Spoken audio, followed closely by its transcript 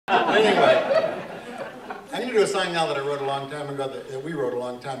Anyway, I'm going to do a song now that I wrote a long time ago, that we wrote a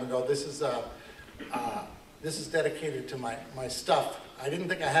long time ago. This is dedicated to my stuff. I didn't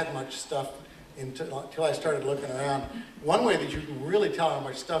think I had much stuff until I started looking around. One way that you can really tell how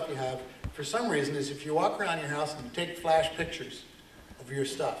much stuff you have, for some reason, is if you walk around your house and you take flash pictures of your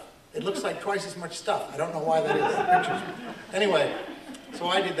stuff. It looks like twice as much stuff. I don't know why that is, the pictures. Anyway, so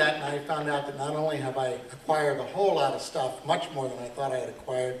I did that, and I found out that not only have I acquired a whole lot of stuff, much more than I thought I had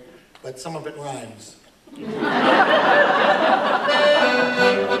acquired, but some of it rhymes.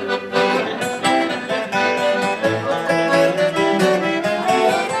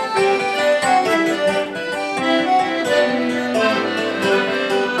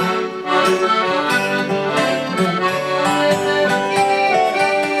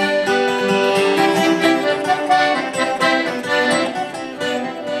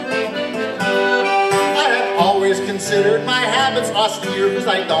 Considered my habits austere, because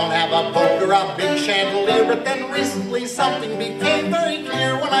I don't have a boat or a big chandelier. But then recently something became very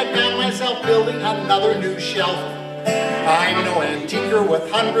clear when I found myself building another new shelf. I'm no antiquer with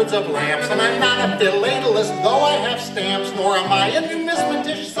hundreds of lamps, and I'm not a philatelist, though I have stamps. Nor am I a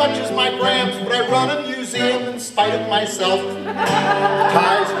numismatist such as my Gramps, but I run a museum in spite of myself.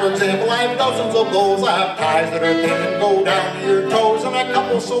 Ties, for example, I have dozens of those. I have ties that are thin and go down to your toes, and a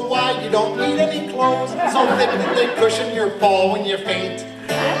couple so wide you don't need any clothes, so thick that they cushion your fall when you faint.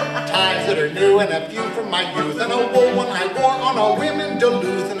 Ties that are new, and a few from my youth, and a wool one I wore on a whim in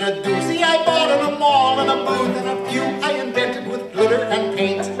Duluth, and a doozy I bought in a mall, and a booth, and a few I invented with glitter and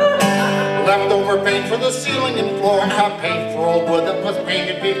paint. Leftover paint for the ceiling and floor. I have paint for old wood that was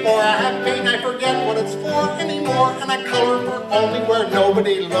painted before. I have paint I forget what it's for anymore, and a color for only where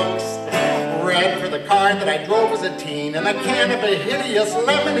nobody looks. Red for the car that I drove as a teen, and a can of a hideous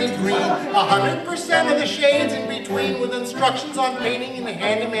lemony green. 100% of the shades in between, with instructions on painting in the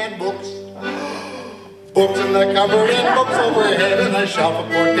handyman books. Books in the cupboard and books overhead, and a shelf of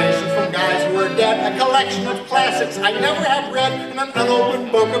quotations from guys who are dead. A collection of classics I never have read, and an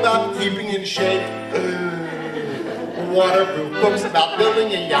unopened book about keeping in shape. Waterproof books about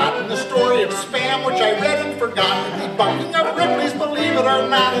building a yacht, and the story of Spam, which I read and forgot, the debunking of Ripley's Believe It or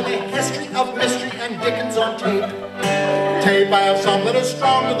Not, and the history of mystery and Dickens on tape. Tape, I have some that is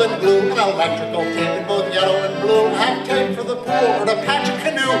stronger than glue, and electrical tape in both yellow and blue. I have tape for the pool or to patch a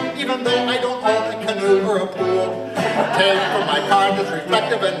canoe, even though I don't own a canoe or a pool. Tape for my car that's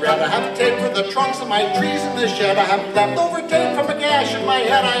reflective and red. I have tape for the trunks of my trees in the shed. I have leftover tape from a gash in my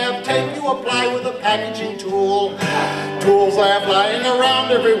head. I have tape you apply with a packaging tool. Tools I have lying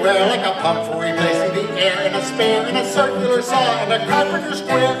around everywhere, like a pump for replacing the air, and a spare, and a circular saw, and a carpenter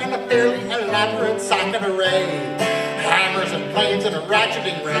square, and a fairly elaborate socket array. Hammers and planes and a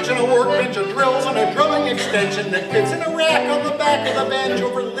ratcheting wrench, and a workbench of drills, and a drilling extension that fits in a rack on the back of the bench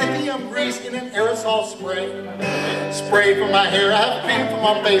over lithium grease in an aerosol spray. Spray for my hair, I have cream for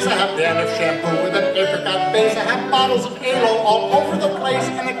my face, I have dandruff shampoo with an apricot base, I have bottles of Alo all over the place,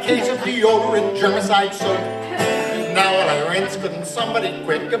 and a case of deodorant germicide soap. Now when I rinse, couldn't somebody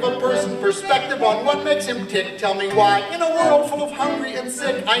quick give a person perspective on what makes him tick? Tell me why, in a world full of hungry and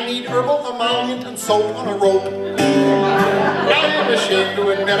sick, I need herbal emollient and soap on a rope. I am ashamed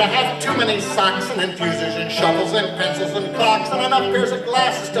to admit I have too many socks and infusers and shovels and pencils and clocks, and enough pairs of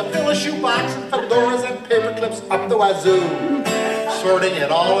glasses to fill a shoebox, and fedoras and paper clips up the wazoo. Sorting it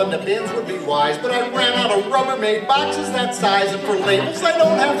all into bins would be wise, but I ran out of Rubbermaid boxes that size, and for labels I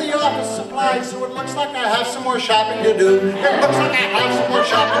don't have the office supplies, so it looks like I have some more shopping to do. It looks like I have some more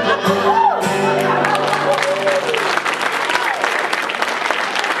shopping to do.